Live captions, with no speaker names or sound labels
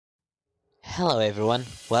Hello everyone,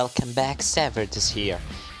 welcome back. Severed is here,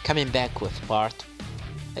 coming back with part.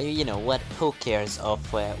 What? Who cares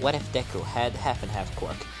of what if Deku had half and half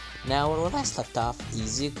quirk? Now, where we last left off,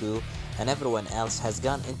 Izuku and everyone else has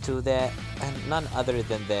gone into none other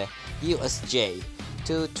than the USJ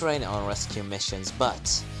to train on rescue missions,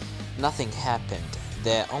 but nothing happened.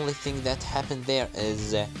 The only thing that happened there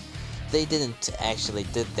is they didn't actually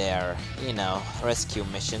did their, rescue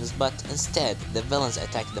missions, but instead the villains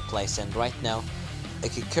attacked the place, and right now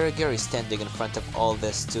Kurogiri is standing in front of all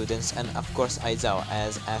the students and of course Aizawa,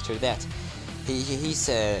 as after that he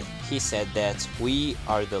said that we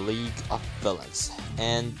are the League of Villains.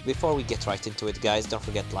 And before we get right into it, guys, don't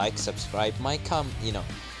forget like, subscribe, my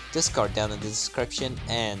Discord down in the description,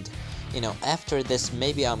 and after this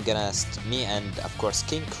maybe me and of course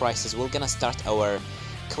King Crisis will gonna start our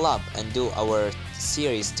club and do our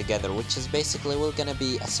series together, which is basically will gonna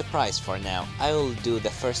be a surprise for now. I will do the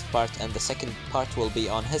first part and the second part will be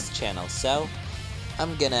on his channel, so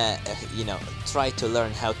I'm gonna try to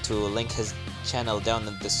learn how to link his channel down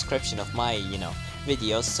in the description of my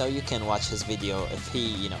videos, so you can watch his video if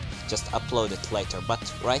he just upload it later.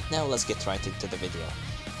 But right now let's get right into the video,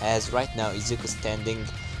 as right now Izuku standing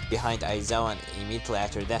behind Aizawa, and immediately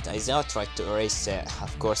after that Aizawa tried to erase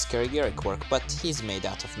of course Kurogiri quirk, but he's made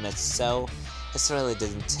out of mist, so this really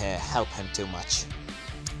didn't help him too much.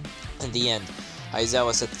 In the end,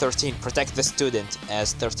 Aizawa said 13 protect the student,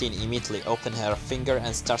 as 13 immediately opened her finger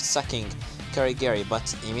and starts sucking Kurogiri,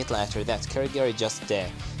 but immediately after that Kurogiri just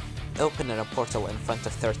opened a portal in front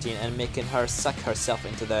of 13 and making her suck herself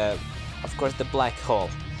into the black hole.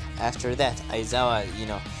 After that Aizawa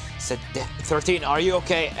said, 13, are you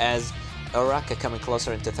okay? As Uraka coming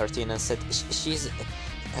closer into 13 and said,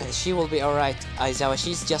 she will be alright, Aizawa,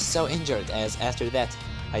 she's just so injured. As after that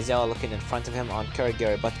Aizawa looking in front of him on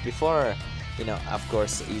Kurogiri, but before of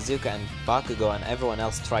course Izuku and Bakugo and everyone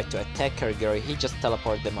else tried to attack Kurogiri, he just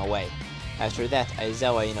teleported them away. After that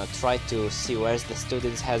Aizawa tried to see where the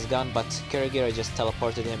students has gone, but Kurogiri just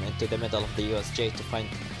teleported him into the middle of the USJ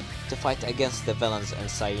to fight against the villains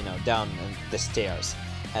inside, down the stairs.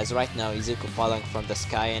 As right now Izuku falling from the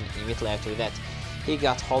sky, and immediately after that he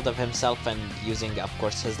got hold of himself and using of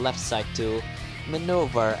course his left side to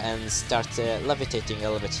maneuver and start levitating a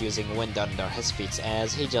little bit using wind under his feet,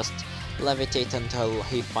 as he just levitated until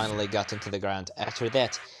he finally got into the ground. After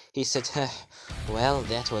that he said, well,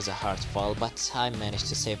 that was a hard fall, but I managed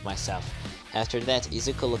to save myself. After that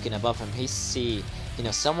Izuku looking above him, he see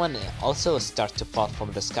someone also start to fall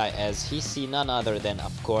from the sky, as he see none other than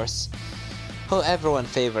of course everyone's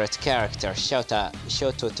favorite character, Shoto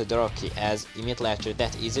Todoroki, as immediately after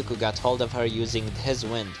that Izuku got hold of her using his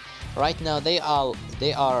wind. Right now they are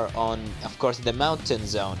on of course the mountain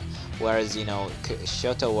zone, whereas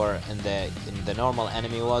Shoto were in the normal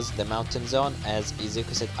enemy was the mountain zone. As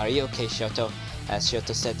Izuku said, are you okay, Shoto? As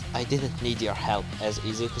Shoto said, I didn't need your help. As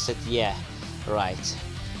Izuku said, yeah, right.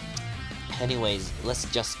 Anyways, let's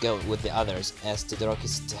just go with the others. As Todoroki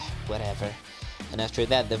said, whatever. And after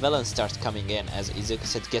that the villains start coming in, as Izuku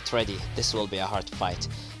said, get ready, this will be a hard fight.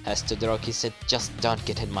 As Todoroki said, just don't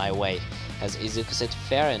get in my way. As Izuku said,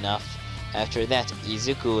 fair enough. After that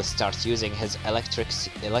Izuku starts using his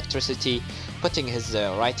electricity, putting his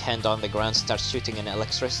right hand on the ground, starts shooting an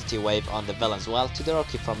electricity wave on the villains, while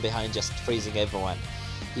Todoroki from behind just freezing everyone.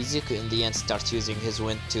 Izuku in the end starts using his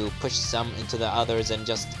wind to push some into the others and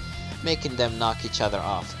just making them knock each other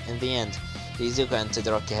off. In the end Izuku and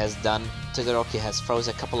Todoroki has froze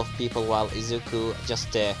a couple of people, while Izuku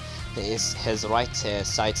just his right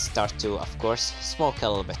side start to of course smoke a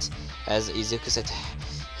little bit. As Izuku said,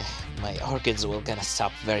 my organs will gonna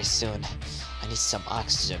stop very soon, I need some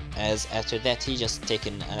oxygen. As after that he just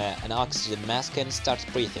taken an oxygen mask and starts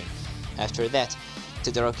breathing. After that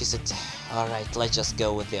Todoroki said, alright, let's just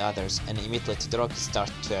go with the others, and immediately Todoroki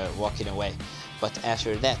started walking away. But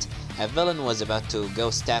after that a villain was about to go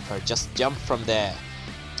stab her, just jump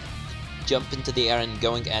into the air and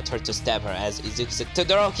going at her to stab her. As Izuku said,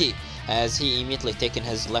 Todoroki! As he immediately taken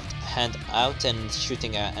his left hand out and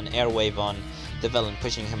shooting an air wave on the villain,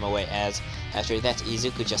 pushing him away. As after that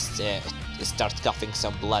Izuku just start coughing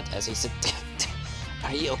some blood, as he said,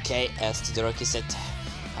 are you okay? As Todoroki said,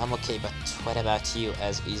 I'm okay, but what about you?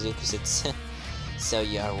 As Izuku said, so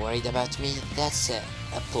you are worried about me? That's a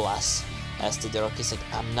plus. As Todoroki said,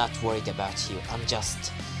 I'm not worried about you, I'm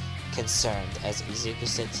just concerned. As Izuku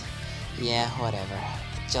said, yeah, whatever,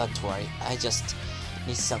 don't worry, I just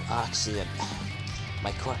need some oxygen.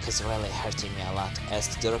 My quirk is really hurting me a lot. As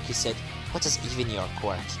Todoroki said, what is even your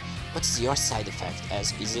quirk? What is your side effect?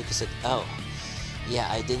 As Izuku said, oh, yeah,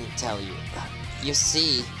 I didn't tell you. You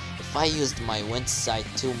see, if I used my wind side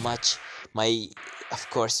too much, my, of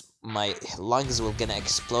course, my lungs will gonna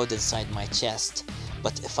explode inside my chest.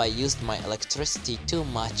 But if I used my electricity too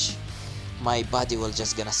much, my body will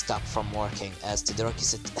just gonna stop from working. As Todoroki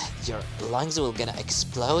said, your lungs will gonna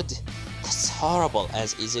explode? That's horrible.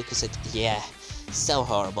 As Izuku said, yeah, so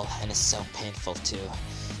horrible, and it's so painful too.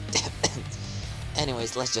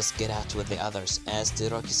 Anyways, let's just get out with the others. As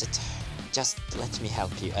Todoroki said, just let me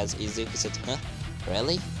help you. As Izuku said, huh?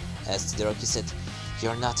 Really? As Todoroki said,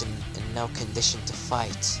 you're not in no condition to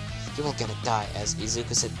fight. You will gonna die. As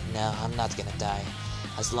Izuku said, no, I'm not gonna die.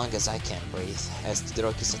 As long as I can breathe. As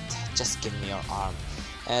Todoroki said, just give me your arm.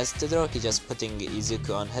 As Todoroki just putting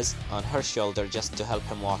Izuku on her shoulder just to help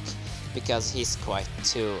him walk, because he's quite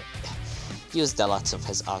too used a lot of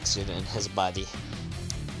his oxygen in his body.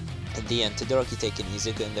 At the end, Todoroki taking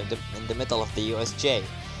Izuku in the middle of the USJ.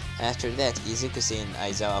 After that, Izuku seeing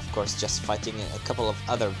Aizawa, of course, just fighting a couple of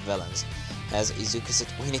other villains. As Izuku said,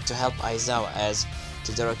 we need to help Aizawa. As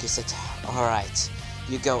Todoroki said, alright,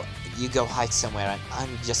 you go hide somewhere and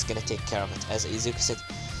I'm just gonna take care of it. As Izuku said,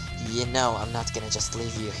 you know, I'm not gonna just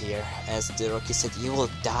leave you here. As Todoroki said, you will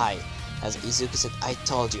die. As Izuku said, I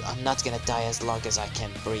told you, I'm not gonna die as long as I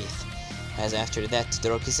can breathe. As after that,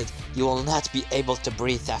 Todoroki said, you will not be able to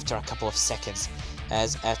breathe after a couple of seconds.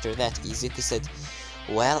 As after that, Izuku said,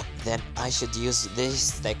 well, then I should use these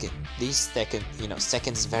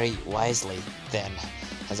seconds very wisely then.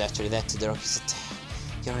 As after that, Todoroki said,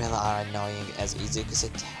 you really are annoying. As Izuku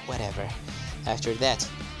said, whatever. After that,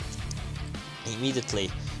 immediately,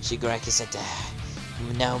 Shigaraki said,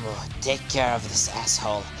 Nomu, take care of this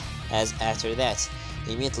asshole. As after that,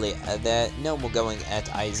 immediately, the Nomu going at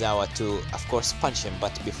Aizawa to, of course, punch him,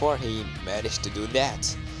 but before he managed to do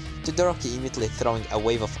that, Todoroki immediately throwing a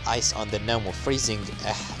wave of ice on the Nomu, freezing,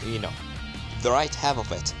 the right half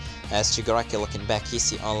of it. As Shigaraki looking back, he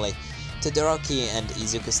see only Todoroki and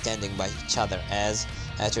Izuku standing by each other. As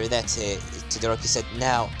after that, Todoroki said,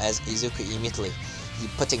 now, as Izuku immediately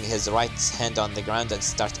putting his right hand on the ground and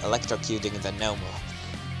start electrocuting the Nomu.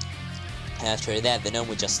 After that, the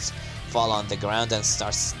Nomu just fall on the ground and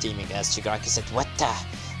start steaming. As Shigaraki said, what the?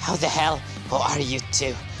 How the hell? Who are you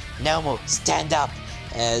two? Nomu, stand up!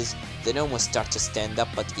 As the Nomu start to stand up,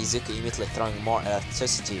 but Izuku immediately throwing more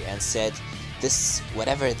electricity and said,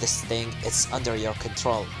 whatever this thing, it's under your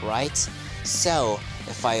control, right? So,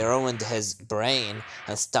 if I ruined his brain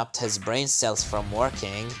and stopped his brain cells from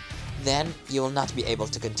working, then you will not be able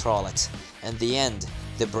to control it. In the end,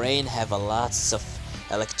 the brain have a lots of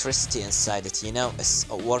electricity inside it, it's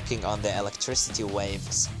working on the electricity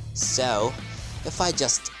waves. So, if I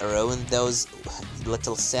just ruin those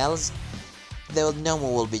little cells, the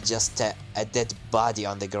Nomu will be just a dead body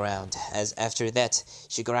on the ground. As after that,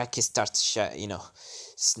 Shigaraki starts,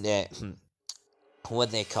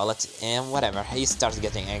 what they call it, and whatever, he starts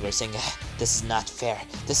getting angry, saying, this is not fair,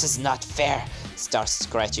 this is not fair, starts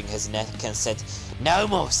scratching his neck and said,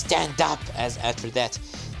 Nomu, stand up! As after that,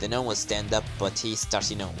 the Nomu stand up, but he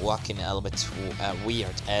starts, walking a little bit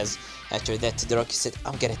weird. As after that, Todoroki said,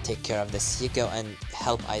 I'm gonna take care of this, you go and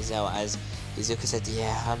help Aizawa. As Izuku said,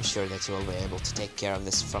 yeah, I'm sure that you will be able to take care of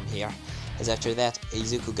this from here. As after that,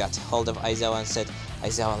 Izuku got hold of Aizawa and said,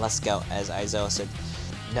 Aizawa, let's go. As Aizawa said,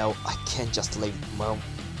 no, I can't just leave Mom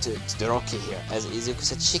to Todoroki here. As Izuku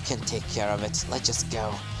said, she can take care of it, let's just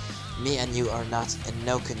go. Me and you are not in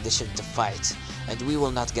no condition to fight, and we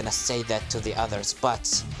will not gonna say that to the others,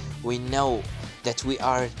 but we know that will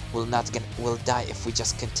die if we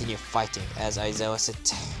just continue fighting. As Aizawa said,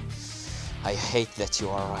 I hate that you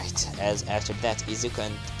are right. As after that, Izuku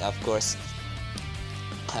and, of course,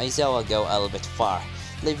 Aizawa go a little bit far,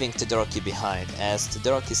 leaving Todoroki behind. As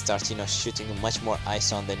Todoroki starts, shooting much more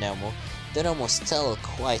ice on the Nomu, the Nomu still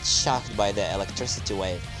quite shocked by the electricity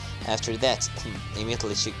wave. After that,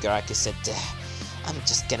 immediately Shigaraki said, I'm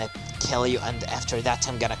just gonna kill you, and after that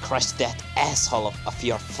I'm gonna crush that asshole of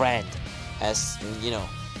your friend. As,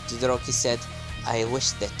 Todoroki said, I wish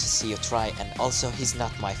that to see you try, and also he's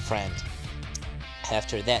not my friend.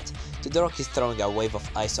 After that, Todoroki is throwing a wave of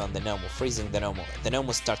ice on the Nomu, freezing the Nomu. The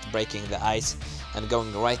Nomu starts breaking the ice and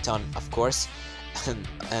going right on, of course,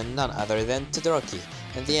 and none other than Todoroki.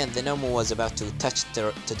 In the end, the Nomu was about to touch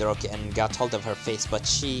Todoroki and got hold of her face, but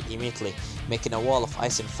she immediately making a wall of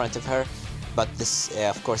ice in front of her. But this,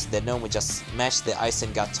 of course, the Nomu just smashed the ice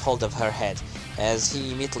and got hold of her head, as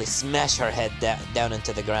he immediately smashed her head down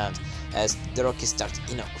into the ground. As Todoroki starts,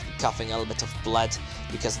 coughing a little bit of blood,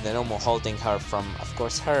 because the Nomu holding her from, of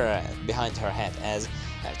course, her behind her head. As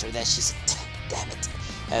after that, she said, damn it,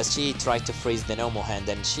 as she tried to freeze the Nomu hand,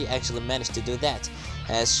 and she actually managed to do that,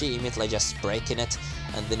 as she immediately just breaking it,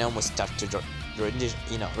 and the Nomu start to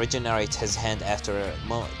regenerate his hand after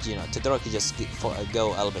Todoroki just go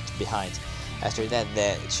a little bit behind. After that,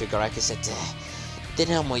 the Shigaraki said,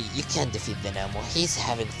 Dynamo, you can't defeat Dynamo. He's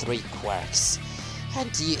having 3 quirks, and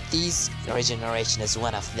these regeneration is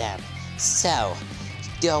one of them. So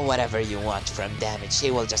do whatever you want from damage.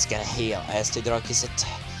 He will just gonna heal. As Todoroki said,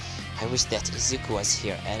 I wish that Izuku was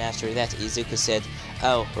here. And after that, Izuku said,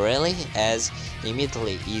 oh really? As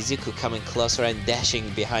immediately Izuku coming closer and dashing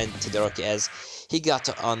behind Todoroki as he got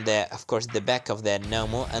on of course the back of the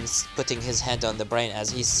Nomu and putting his hand on the brain as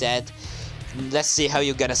he said, let's see how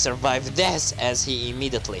you're gonna survive this, as he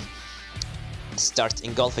immediately start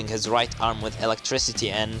engulfing his right arm with electricity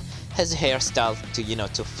and his hairstyle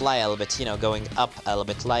to fly a little bit, going up a little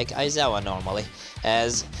bit like Aizawa normally.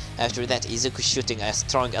 As after that, Izuku shooting a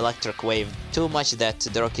strong electric wave, too much that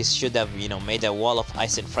Todoroki should have made a wall of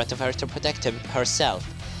ice in front of her to protect herself.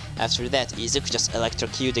 After that, Izuku just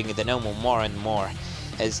electrocuting the Nomu more and more,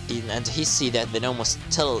 and he see that the Nomu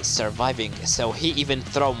still surviving, so he even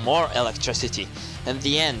throw more electricity. In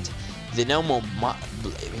the end, the Nomu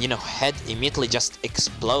head immediately just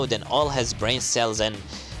explode and all his brain cells and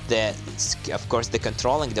of course the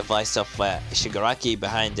controlling device of Shigaraki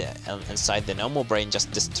behind inside the Nomu brain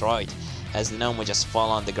just destroyed, as the Nomu just fall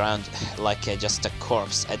on the ground like just a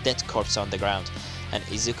corpse, a dead corpse on the ground, and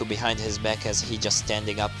Izuku behind his back as he just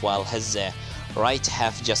standing up while his right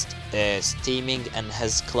half just steaming and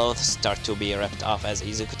his clothes start to be ripped off, as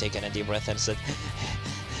Izuku taking a deep breath and said,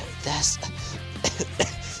 that's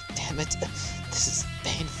damn it, this is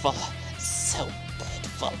painful, so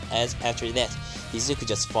painful. As after that, Izuku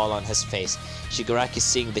just fall on his face. Shigaraki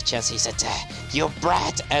seeing the chance, he said, you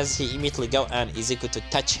brat, as he immediately go on Izuku to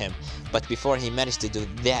touch him. But before he managed to do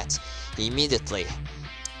that, immediately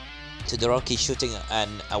Todoroki shooting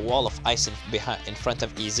a wall of ice in front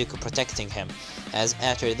of Izuku, protecting him. As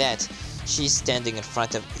after that, she's standing in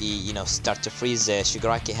front of start to freeze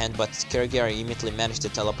Shigaraki hand, but Kirigiri immediately managed to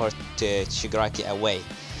teleport Shigaraki away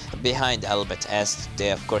behind a little bit, as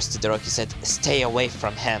of course Todoroki said, stay away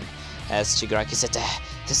from him. As Shigaraki said,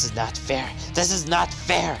 this is not fair, this is not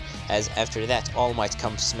fair. As after that, All Might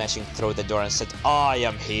comes smashing through the door and said, I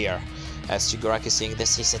am here. As Shigaraki seeing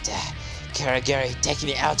this, he said, Kirigiri, take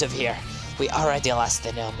me out of here, we already lost the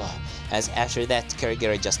Nomu. As after that,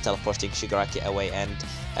 Kirigiri just teleporting Shigaraki away, and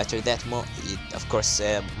after that, of course,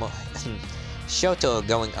 Shoto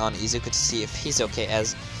going on Izuku to see if he's okay,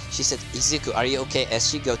 as she said, Izuku, are you okay? As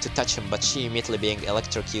she go to touch him, but she immediately being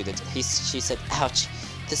electrocuted. She said, ouch,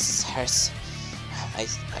 this is hurts.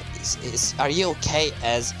 Are you okay?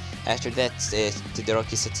 As after that,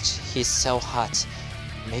 Todoroki said, he's so hot,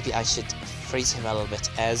 maybe I should freeze him a little bit.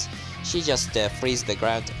 As she just freeze the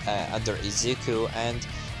ground under Izuku and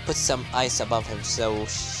put some ice above him so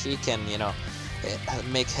she can,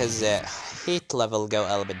 make his heat level go a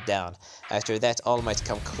little bit down. After that, All Might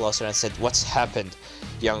come closer and said, what's happened,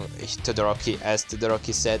 young Todoroki? As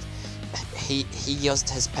Todoroki said, he used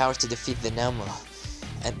his power to defeat the Nomu,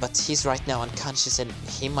 but he's right now unconscious and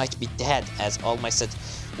he might be dead. As All Might said,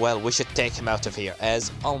 well, we should take him out of here.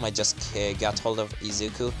 As All Might just got hold of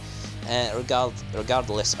Izuku,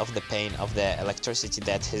 regardless of the pain of the electricity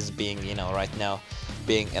that he's being, right now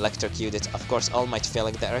being electrocuted. Of course, All Might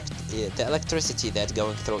feeling the electricity that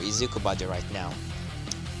going through Izuku body right now.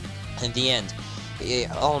 In the end,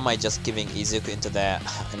 All Might just giving Izuku into the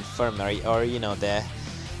infirmary, or the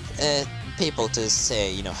people to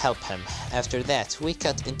say, help him. After that, we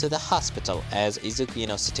cut into the hospital as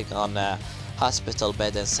Izuku, sitting on a hospital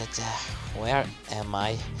bed and said, where am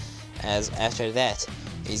I? As after that,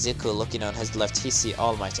 Izuku looking on his left, he see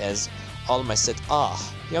All Might, as All Might said,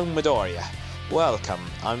 young Midoriya, welcome.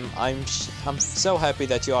 I'm so happy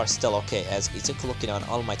that you are still okay. As Izuku looking on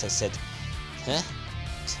All Might and said, huh?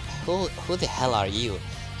 Who the hell are you?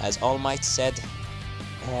 As All Might said,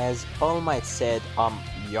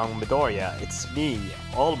 young Midoriya, it's me,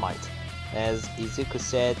 All Might. As Izuku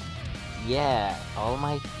said, yeah, All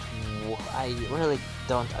Might, I really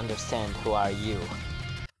don't understand, who are you?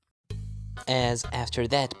 As after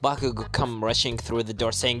that, Bakugo come rushing through the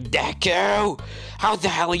door saying, Deku! How the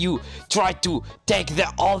hell you tried to take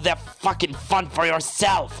all that fucking fun for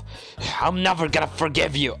yourself? I'm never gonna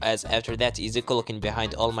forgive you! As after that, Izuku looking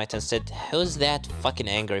behind All Might and said, who's that fucking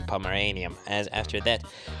angry Pomeranian? As after that,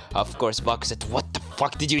 of course, Bakugo said, what the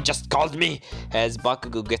fuck did you just called me? As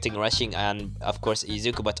Bakugo getting rushing and of course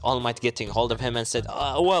Izuku, but All Might getting hold of him and said,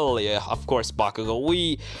 well, yeah, of course,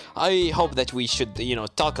 Bakugo, I hope that we should,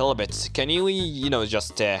 talk a little bit. Can we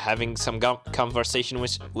just having some conversation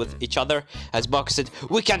with each other? As Baku said,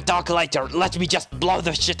 we can talk later, let me just blow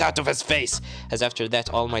the shit out of his face. As after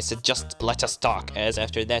that, All Might said, just let us talk. As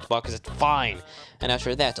after that, Baku said, fine. And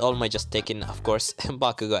after that, All Might just taken, of course,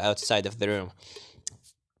 Bakugo outside of the room.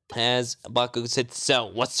 As Bakugo said, so,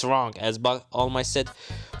 what's wrong? As All Might said,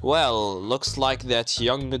 well, looks like that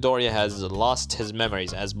young Midoriya has lost his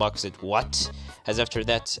memories. As Bakugo said, what? As after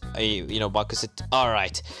that, Bakugo said,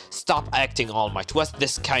 alright, stop acting, All Might. Was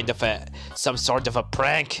this kind of some sort of a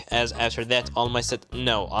prank? As after that, All Might said,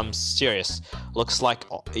 no, I'm serious. Looks like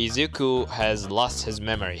Izuku has lost his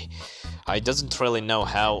memory. I doesn't really know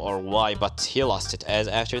how or why, but he lost it. As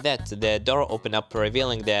after that, the door opened up,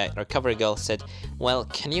 revealing the recovery girl said, well,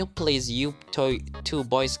 can you please, you two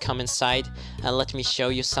boys, come inside and let me show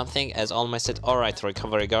you something? As All Might said, alright,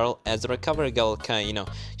 recovery girl. As the recovery girl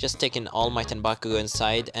just taking All Might and Bakugo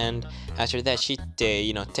inside, and after that she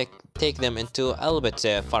take them into a little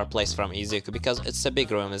bit far place from Izuku, because it's a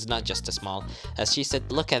big room, it's not just a small. As she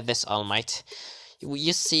said, look at this, All Might.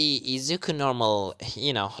 You see, Izuku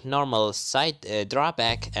normal side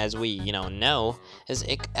drawback, as we know, is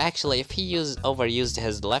actually if he overused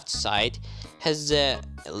his left side, his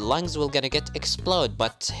lungs will gonna get explode.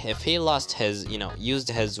 But if he lost his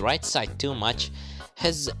used his right side too much,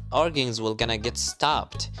 his organs will gonna get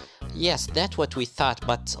stopped. Yes, that's what we thought,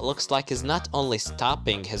 but looks like he's not only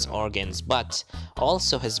stopping his organs, but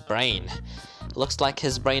also his brain. Looks like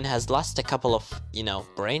his brain has lost a couple of,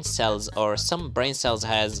 brain cells, or some brain cells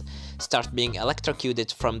has start being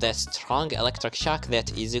electrocuted from the strong electric shock that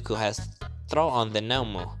Izuku has thrown on the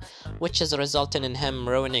Nomu, which has resulted in him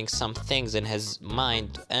ruining some things in his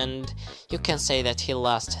mind, and you can say that he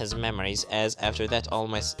lost his memories. As after that,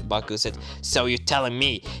 almost Baku said, so you're telling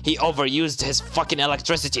me he overused his fucking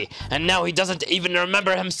electricity, and now he doesn't even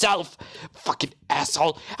remember himself? Fucking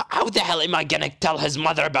asshole, how the hell am I gonna tell his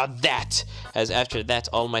mother about that? As after that,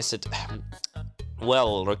 All Might said,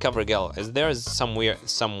 well, recovery girl, is there some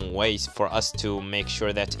ways for us to make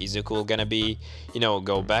sure that Izuku will gonna be,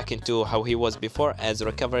 go back into how he was before? As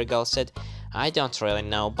recovery girl said, I don't really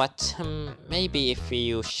know, but maybe if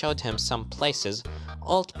you showed him some places,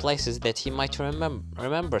 old places that he might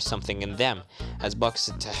remember something in them. As Buck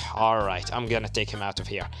said, alright, I'm gonna take him out of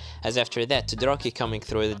here. As after that, Todoroki coming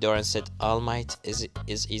through the door and said, All Might, is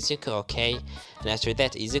Izuku okay? And after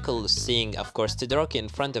that, Izuku seeing, of course, Todoroki in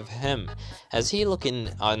front of him, as he looking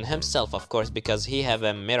on himself, of course, because he have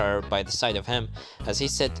a mirror by the side of him, as he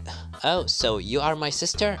said, oh, so you are my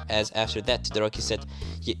sister? As after that, Todoroki said,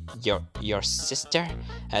 your sister?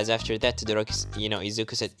 As after that, Todoroki,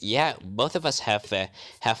 Izuku said, yeah, both of us have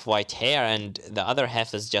half white hair and the other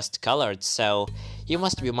half is just colored, so you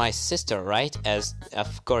must be my sister, right? As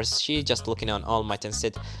of course she just looking on All Might and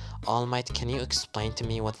said, All Might, can you explain to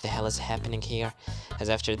me what the hell is happening here? As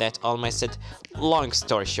after that, All Might said, long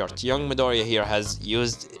story short, young Midoriya here has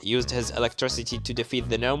used his electricity to defeat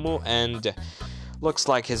the Nomu, and looks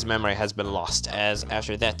like his memory has been lost. As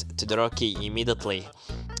after that, Todoroki immediately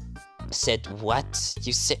said, what?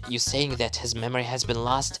 You saying that his memory has been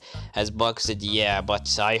lost? As Bug said, yeah,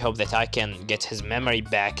 but I hope that I can get his memory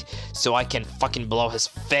back so I can fucking blow his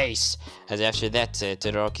face. As after that,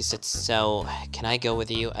 Todoroki said, so can I go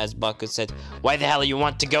with you? As Baku said, why the hell you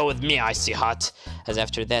want to go with me, Icy Hot? As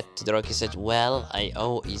after that, Todoroki said, well, I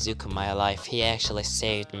owe Izuku my life. He actually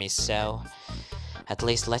saved me, so at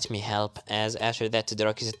least let me help. As after that,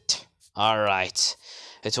 Todoroki said, alright.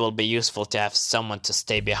 It will be useful to have someone to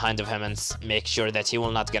stay behind of him and make sure that he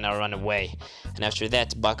will not gonna run away. And after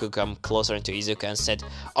that, Baku come closer to Izuku and said,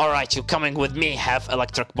 alright, you coming with me, half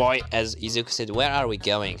electric boy? As Izuku said, where are we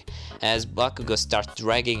going? As Bakugo start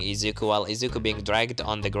dragging Izuku while Izuku being dragged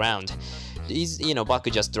on the ground. Baku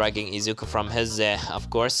just dragging Izuku from his, of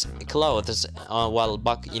course, clothes, while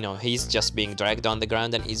he's just being dragged on the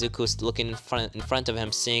ground, and Izuku's looking in front of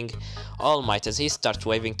him, seeing All Might, as he starts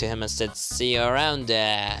waving to him and said, see you around,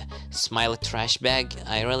 smiley trash bag,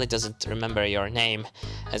 I really doesn't remember your name.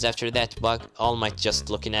 As after that, All Might just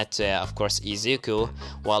looking at, of course, Izuku,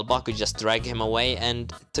 while Baku just drag him away,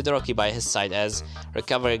 and Todoroki by his side, as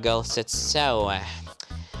recovery girl said, so,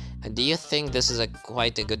 do you think this is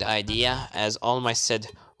quite a good idea? As All Might said,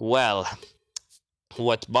 well,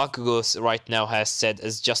 what Bakugo right now has said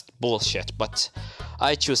is just bullshit, but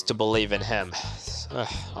I choose to believe in him.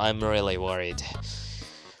 I'm really worried.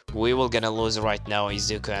 we will gonna lose right now,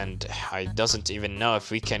 Izuku, and I doesn't even know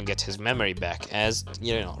if we can get his memory back. As,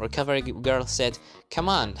 recovery girl said, come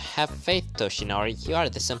on, have faith, Toshinori, you are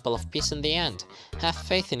the symbol of peace in the end. Have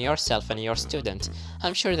faith in yourself and your student.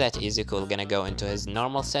 I'm sure that Izuku will gonna go into his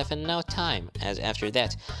normal self in no time. As after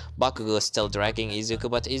that, Bakugo is still dragging Izuku,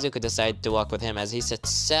 but Izuku decided to walk with him as he said,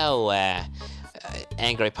 so,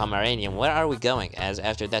 angry Pomeranian, where are we going? As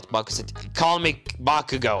after that, Bakugo said, call me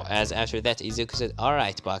Bakugo. As after that, Izuku said,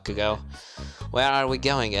 alright, Bakugo. Where are we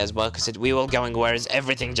going? As Bakugo said, we will going where is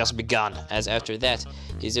everything just begun. As after that,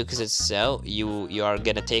 Izuku said, so, you are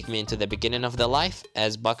gonna take me into the beginning of the life?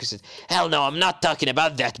 As Bakugo said, hell no, I'm not talking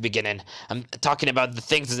about that beginning. I'm talking about the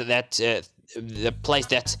things that the place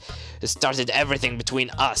that started everything between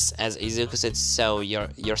us. As Izuku said, so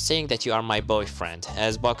you're saying that you are my boyfriend.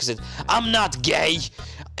 As Bakugo said, I'm not gay.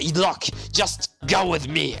 Look, just go with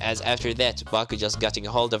me. As after that, Bakugo just getting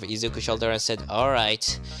a hold of Izuku's shoulder and said,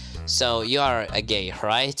 alright, so you are a gay,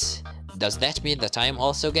 right? Does that mean that I am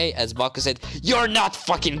also gay? As Bakugo said, you're not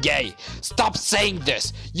fucking gay! Stop saying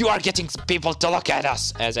this! You are getting people to look at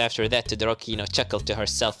us! As after that, Todoroki, chuckled to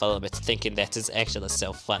herself a little bit, thinking that is actually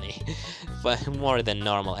so funny. But more than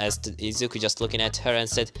normal, as Izuku just looking at her and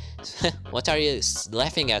said, what are you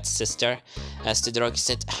laughing at, sister? As Todoroki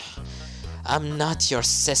said, I'm not your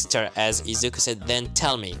sister. As Izuku said, then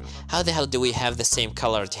tell me, how the hell do we have the same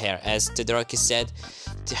colored hair? As Todoroki said,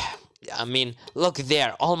 I mean, look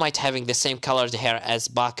there, All Might having the same colored hair as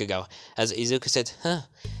Bakugo. As Izuku said,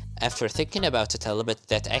 after thinking about it a little bit,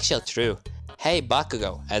 that's actually true. Hey,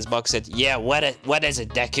 Bakugo. As Bakugo said, yeah, what is it,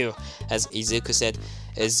 Deku? As Izuku said,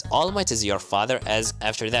 is All Might is your father? As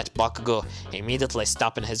after that, Bakugo immediately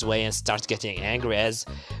stopped in his way and starts getting angry. As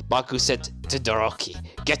Bakugo said, Todoroki,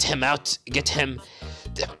 get him out, get him.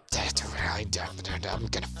 I'm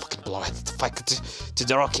gonna fucking blow it.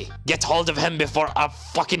 Todoroki, get hold of him before I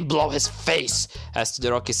fucking blow his face. As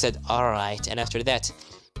Todoroki said, alright. And after that,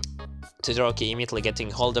 Todoroki immediately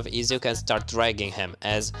getting hold of Izuku and start dragging him.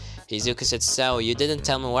 As Izuku said, so, you didn't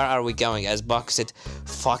tell me where are we going? As Bakugo said,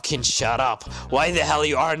 fucking shut up. Why the hell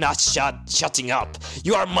you are not shutting up?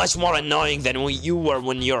 You are much more annoying than you were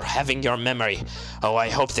when you're having your memory. Oh, I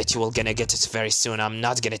hope that you will gonna get it very soon. I'm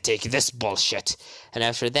not gonna take this bullshit. And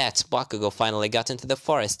after that, Bakugo finally got into the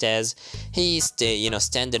forest as he's,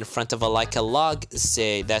 stand in front of a log,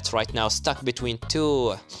 say that right now stuck between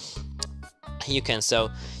two. You can say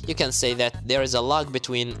that there is a log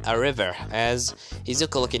between a river, as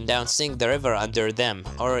Izuku looking down seeing the river under them,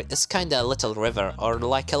 or it's kinda a little river, or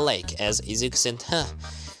like a lake. As Izuku said,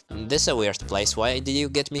 this is a weird place, why did you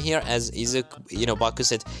get me here? As Izuku, Bakugo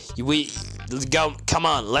said, come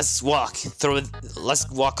on, let's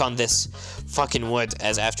walk on this fucking wood.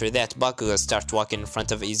 As after that, Bakugo start walking in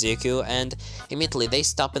front of Izuku, and immediately they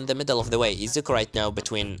stop in the middle of the way. Izuku right now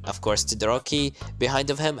between, of course, Todoroki behind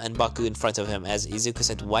of him and Bakugo in front of him. As Izuku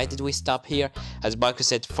said, why did we stop here? As Bakugo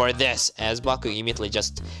said, for this. As Bakugo immediately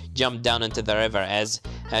just jumped down into the river. As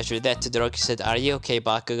after that, Todoroki said, are you okay,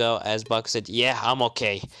 Bakugo? As Bakugo said, yeah, I'm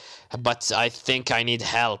okay, but I think I need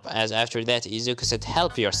help. As after that, Izuku said,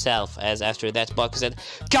 help yourself. As after that, Bakugo said,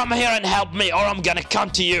 come here and help me or I'm gonna come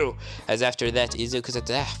to you. As after that, Izuku said,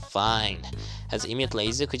 fine. As immediately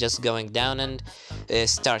Izuku just going down and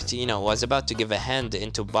was about to give a hand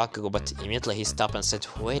into Bakugo, but immediately he stopped and said,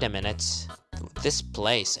 wait a minute, this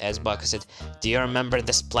place. As Bakugo said, do you remember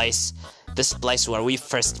this place? This place where we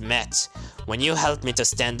first met, when you helped me to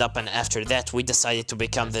stand up, and after that we decided to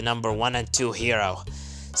become the number 1 and 2 hero.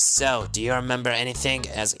 So, do you remember anything?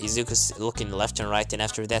 As Izuku's looking left and right, and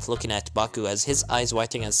after that looking at Bakugo as his eyes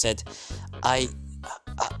whiting and said, I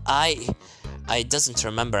doesn't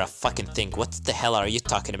remember a fucking thing. What the hell are you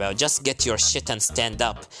talking about? Just get your shit and stand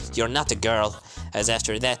up. You're not a girl. As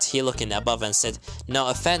after that, he looking above and said, no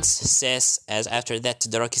offense, sis. As after that,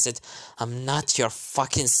 Todoroki said, I'm not your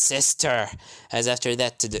fucking sister. As after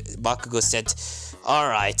that, Bakugo said,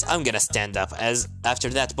 alright, I'm gonna stand up. As after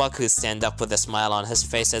that, Bakugo stand up with a smile on his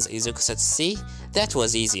face as Izuku said, see? That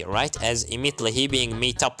was easy, right? As immediately he being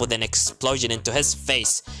meet up with an explosion into his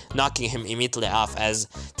face, knocking him immediately off. As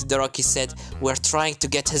Todoroki said, we're trying to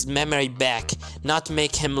get his memory back, not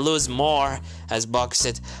make him lose more. As Bakugo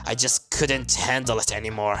said, I just couldn't handle it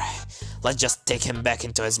anymore. Let's just take him back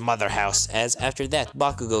into his mother house. As after that,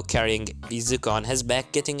 Bakugo carrying Izuku on his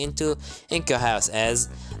back, getting into Inko house, as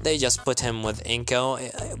they just put him with Inko,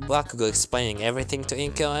 Bakugo explaining everything to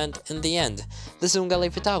Inko, and in the end, this is I'm gonna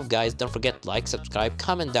leave it off, guys. Don't forget to like, subscribe,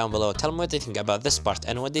 comment down below, tell me what you think about this part,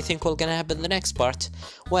 and what do you think will gonna happen in the next part.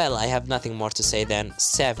 Well, I have nothing more to say than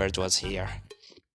Savage was here.